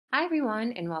Hi,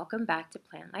 everyone, and welcome back to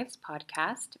Plantlife's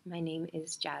podcast. My name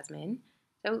is Jasmine.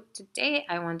 So, today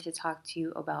I want to talk to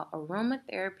you about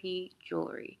aromatherapy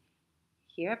jewelry.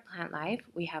 Here at Plantlife,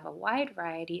 we have a wide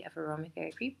variety of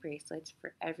aromatherapy bracelets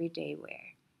for everyday wear.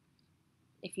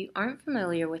 If you aren't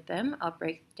familiar with them, I'll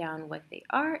break down what they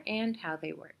are and how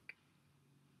they work.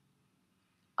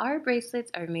 Our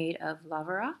bracelets are made of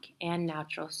lava rock and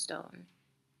natural stone.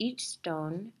 Each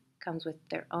stone comes with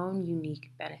their own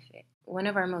unique benefit. One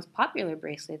of our most popular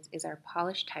bracelets is our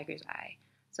polished tiger's eye.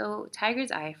 So,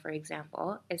 tiger's eye, for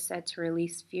example, is said to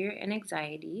release fear and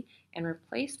anxiety and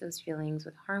replace those feelings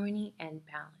with harmony and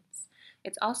balance.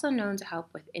 It's also known to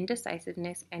help with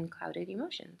indecisiveness and clouded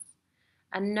emotions.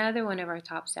 Another one of our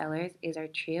top sellers is our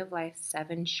Tree of Life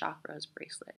 7 Chakras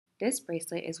bracelet. This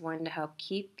bracelet is worn to help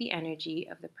keep the energy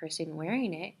of the person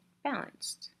wearing it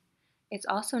balanced. It's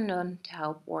also known to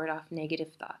help ward off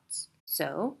negative thoughts.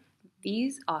 So,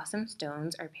 these awesome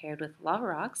stones are paired with lava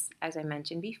rocks, as I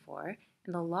mentioned before,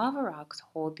 and the lava rocks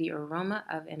hold the aroma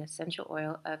of an essential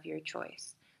oil of your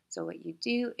choice. So, what you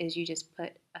do is you just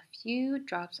put a few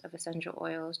drops of essential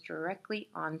oils directly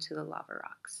onto the lava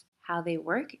rocks. How they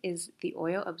work is the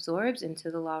oil absorbs into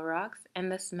the lava rocks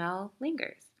and the smell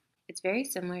lingers. It's very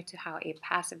similar to how a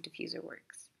passive diffuser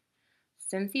works.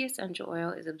 Since the essential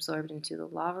oil is absorbed into the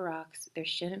lava rocks, there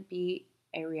shouldn't be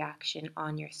a reaction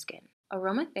on your skin.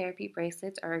 Aromatherapy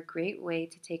bracelets are a great way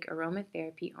to take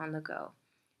aromatherapy on the go.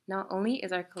 Not only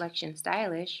is our collection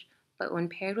stylish, but when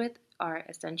paired with our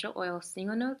essential oil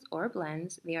single notes or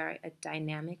blends, they are a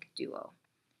dynamic duo.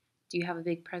 Do you have a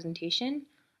big presentation?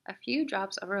 A few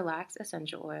drops of relaxed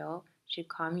essential oil should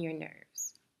calm your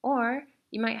nerves. Or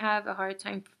you might have a hard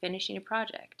time finishing a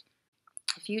project.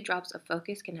 A few drops of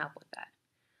focus can help with that.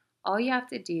 All you have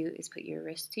to do is put your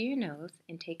wrist to your nose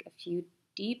and take a few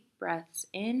deep breaths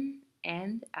in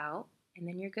and out, and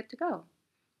then you're good to go.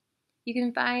 You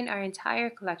can find our entire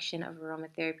collection of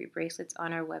aromatherapy bracelets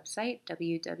on our website,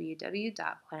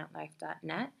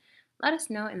 www.plantlife.net. Let us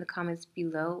know in the comments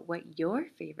below what your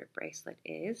favorite bracelet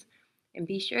is. And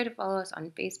be sure to follow us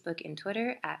on Facebook and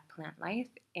Twitter at Plantlife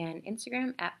and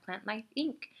Instagram at Plantlife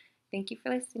Inc. Thank you for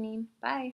listening. Bye.